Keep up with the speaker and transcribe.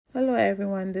Hello,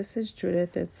 everyone. This is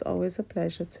Judith. It's always a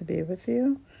pleasure to be with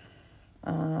you.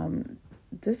 Um,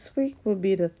 this week will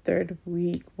be the third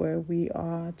week where we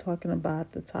are talking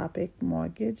about the topic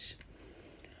mortgage.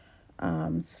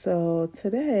 So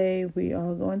today we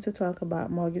are going to talk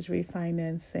about mortgage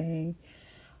refinancing,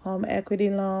 home equity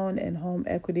loan, and home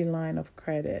equity line of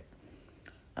credit.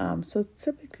 So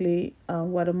typically,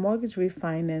 what a mortgage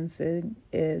refinancing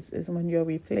is when you're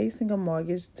replacing a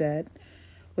mortgage debt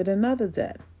with another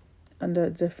debt under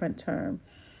a different term.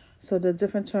 So the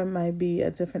different term might be a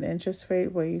different interest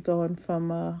rate where you're going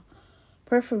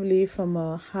preferably from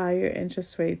a higher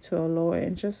interest rate to a lower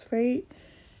interest rate,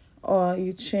 or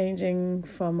you're changing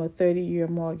from a 30-year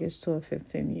mortgage to a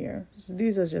 15-year. So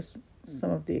these are just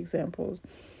some of the examples.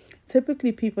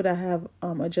 Typically, people that have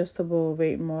adjustable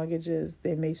rate mortgages,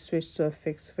 they may switch to a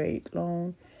fixed rate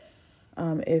loan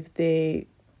if they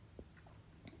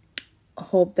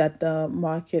hope that the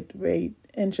market rate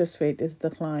interest rate is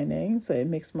declining. So it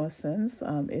makes more sense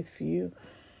if you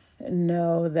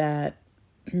know that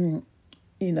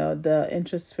the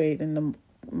interest rate in the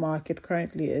market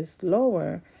currently is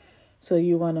lower, so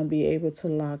you want to be able to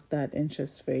lock that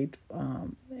interest rate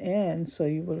in, so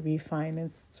you will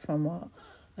refinance from a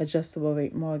adjustable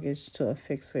rate mortgage to a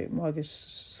fixed rate mortgage,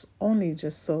 only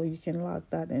just so you can lock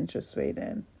that interest rate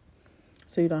in,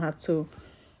 so you don't have to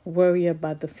worry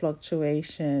about the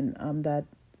fluctuation that's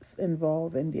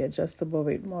involved in the adjustable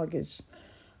rate mortgage,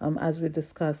 as we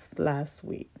discussed last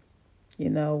week,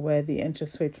 where the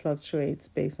interest rate fluctuates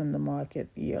based on the market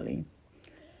yearly.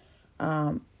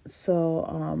 One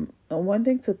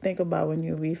thing to think about when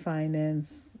you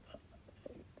refinance,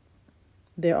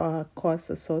 there are costs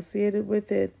associated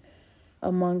with it.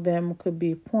 Among them could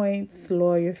be points,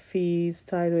 lawyer fees,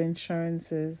 title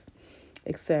insurances,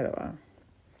 etc.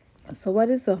 So, what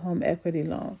is a home equity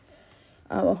loan?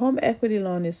 A home equity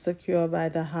loan is secured by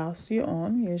the house you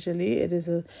own. Usually, it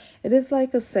is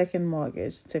like a second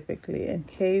mortgage. Typically, in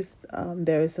case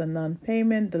there is a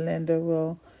non-payment, the lender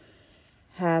will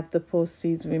have the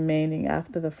proceeds remaining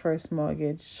after the first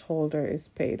mortgage holder is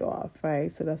paid off.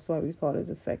 Right, so that's why we call it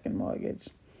a second mortgage.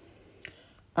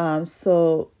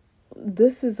 So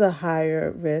this is a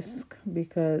higher risk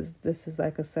because this is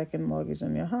like a second mortgage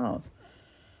on your house.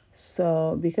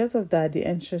 So because of that, the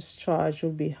interest charge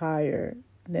will be higher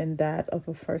than that of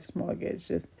a first mortgage.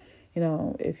 Just,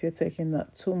 if you're taking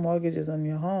two mortgages on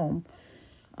your home,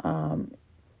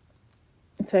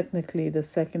 technically the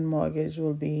second mortgage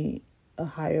will be a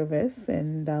higher risk,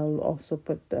 and that will also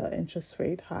put the interest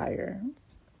rate higher.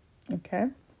 Okay.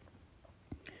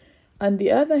 On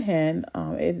the other hand,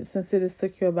 since it is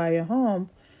secured by your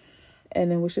home,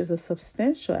 and then which is a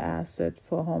substantial asset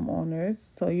for homeowners,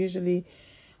 so usually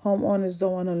homeowners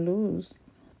don't want to lose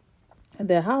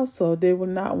their house, so they will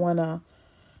not want to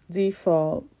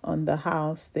default on the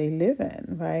house they live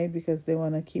in, right? Because they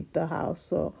want to keep the house,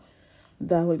 so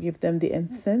that will give them the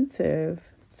incentive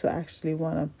to actually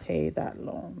want to pay that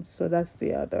loan. So that's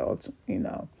the other,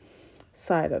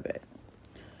 side of it.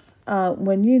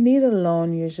 When you need a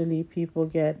loan, usually people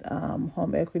get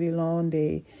home equity loan.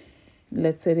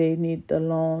 Let's say they need the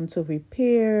loan to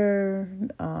repair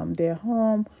their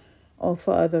home, or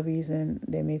for other reason,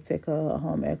 they may take a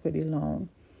home equity loan.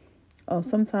 Or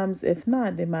sometimes, if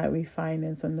not, they might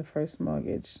refinance on the first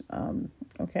mortgage.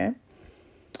 Okay.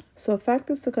 So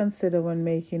factors to consider when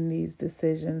making these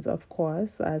decisions, of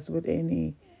course, as with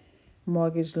any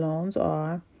mortgage loans,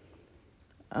 are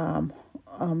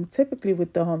typically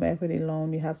with the home equity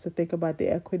loan, you have to think about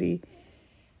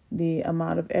the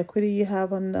amount of equity you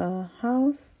have on the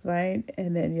house, right?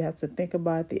 And then you have to think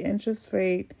about the interest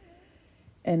rate,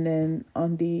 and then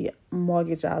on the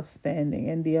mortgage outstanding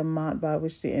and the amount by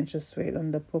which the interest rate on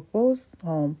the proposed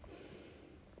home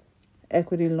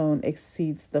equity loan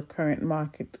exceeds the current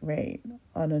market rate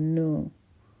on a new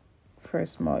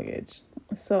first mortgage.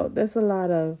 So there's a lot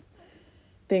of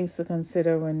things to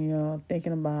consider when you're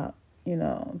thinking about,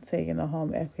 taking a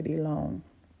home equity loan.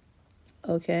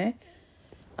 Okay.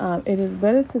 It is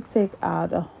better to take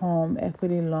out a home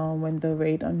equity loan when the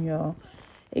rate on your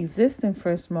existing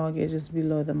first mortgage is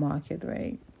below the market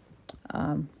rate.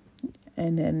 And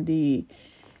then the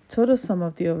total sum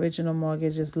of the original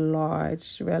mortgage is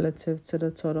large relative to the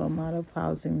total amount of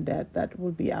housing debt that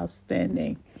will be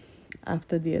outstanding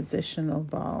after the additional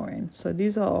borrowing. So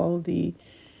these are all the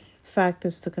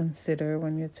factors to consider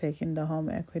when you're taking the home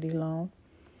equity loan.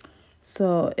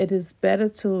 So it is better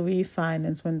to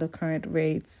refinance when the current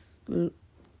rates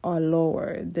are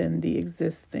lower than the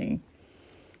existing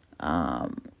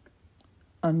on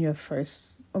your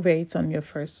first rates on your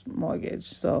first mortgage.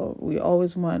 So we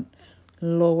always want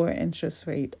lower interest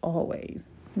rate always.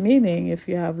 Meaning, if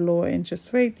you have lower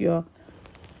interest rate, your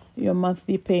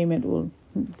monthly payment will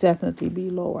definitely be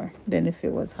lower than if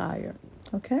it was higher.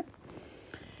 Okay?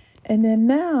 And then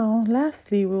now,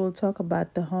 lastly, we will talk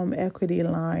about the home equity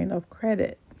line of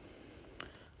credit,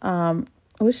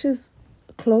 which is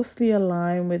closely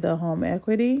aligned with the home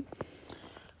equity.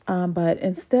 But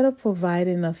instead of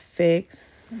providing a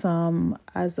fixed sum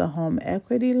as a home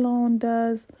equity loan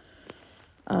does,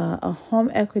 a home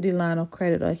equity line of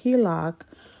credit, or HELOC,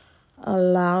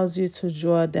 allows you to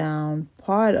draw down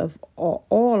part of or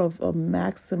all of a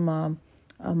maximum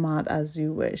amount as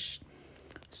you wish.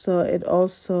 So it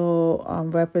also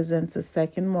represents a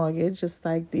second mortgage, just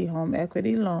like the home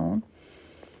equity loan.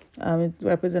 It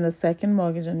represents a second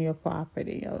mortgage on your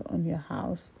property, or on your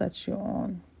house that you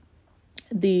own.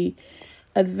 The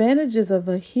advantages of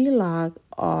a HELOC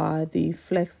are the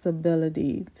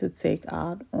flexibility to take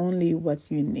out only what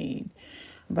you need,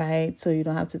 right? So you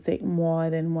don't have to take more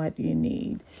than what you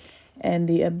need. And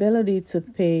the ability to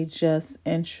pay just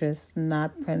interest,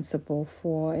 not principal,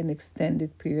 for an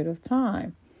extended period of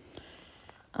time.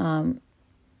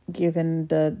 Given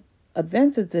the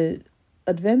advantages,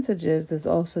 there's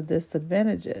also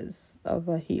disadvantages of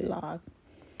a HELOC.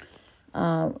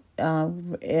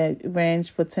 It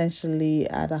range potentially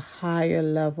at a higher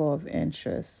level of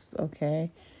interest,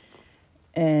 okay,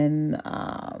 and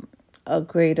a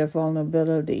greater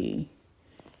vulnerability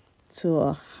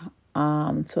to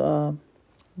a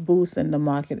boost in the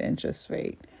market interest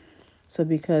rate. So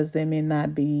because there may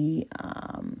not be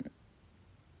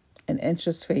an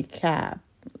interest rate cap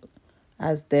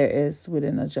as there is with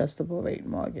an adjustable rate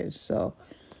mortgage. So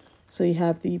you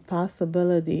have the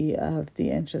possibility of the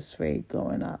interest rate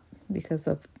going up because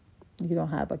of you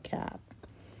don't have a cap.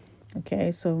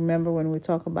 Okay, so remember when we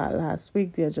talked about last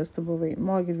week, the adjustable rate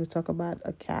mortgage, we talk about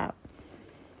a cap,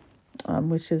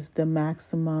 which is the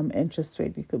maximum interest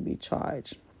rate you could be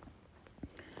charged.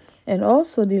 And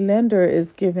also the lender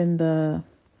is given the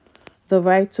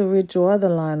right to withdraw the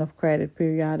line of credit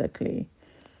periodically,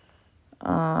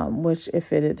 which,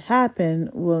 if it had happened,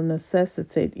 will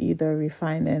necessitate either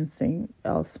refinancing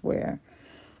elsewhere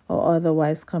or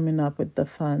otherwise coming up with the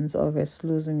funds, or risk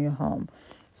losing your home.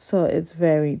 So it's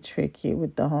very tricky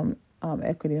with the home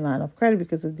equity line of credit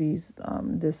because of these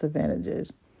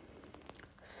disadvantages.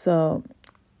 So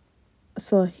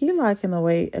HELOC, in a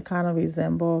way, it kind of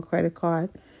resembles a credit card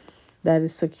that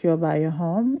is secure by your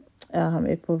home.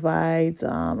 It provides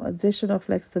additional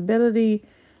flexibility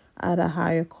at a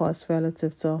higher cost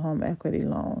relative to a home equity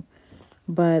loan,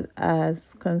 but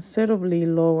as considerably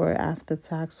lower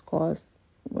after-tax costs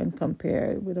when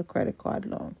compared with a credit card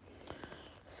loan.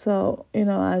 So,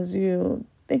 as you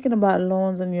thinking about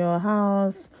loans on your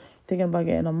house, thinking about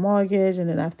getting a mortgage, and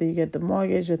then after you get the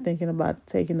mortgage, you're thinking about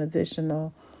taking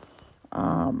additional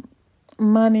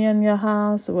money on your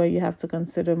house, where you have to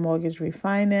consider mortgage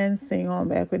refinancing,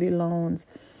 home equity loans,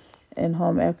 and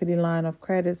home equity line of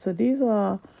credit. So these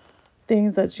are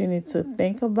things that you need to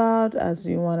think about as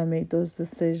you want to make those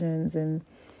decisions, and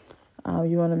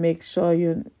you want to make sure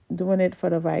you're doing it for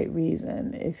the right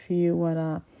reason. If you want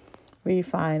to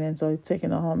refinance or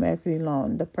taking a home equity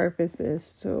loan, the purpose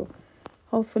is to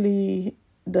hopefully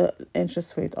the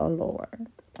interest rate are lower.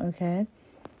 Okay.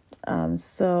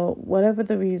 So whatever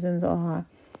the reasons are,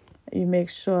 you make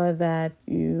sure that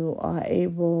you are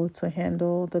able to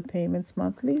handle the payments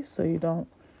monthly, so you don't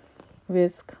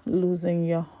risk losing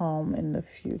your home in the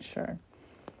future.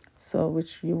 So,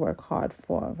 which you work hard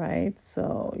for, right?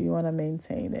 So you want to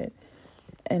maintain it.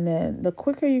 And then the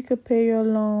quicker you could pay your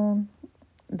loan,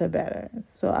 the better.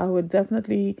 So I would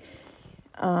definitely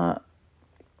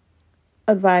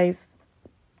advise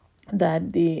that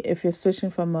if you're switching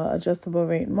from an adjustable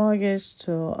rate mortgage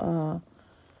to a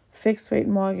fixed rate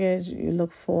mortgage, you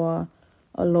look for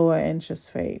a lower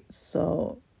interest rate,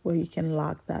 so where you can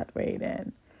lock that rate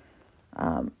in.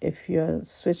 If you're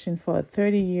switching for a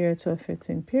 30-year to a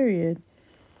 15 period,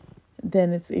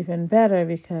 then it's even better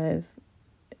because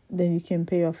then you can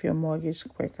pay off your mortgage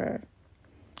quicker.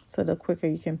 So the quicker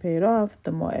you can pay it off,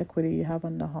 the more equity you have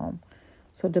on the home.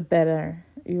 So the better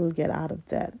you will get out of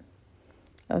debt.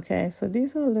 Okay, so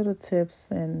these are little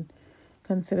tips and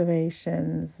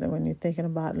considerations when you're thinking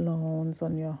about loans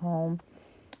on your home.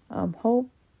 Hope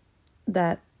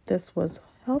that this was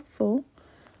helpful.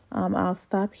 I'll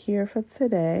stop here for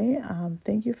today.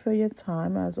 Thank you for your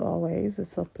time. As always,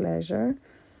 it's a pleasure.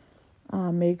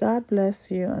 May God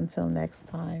bless you. Until next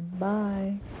time.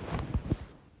 Bye.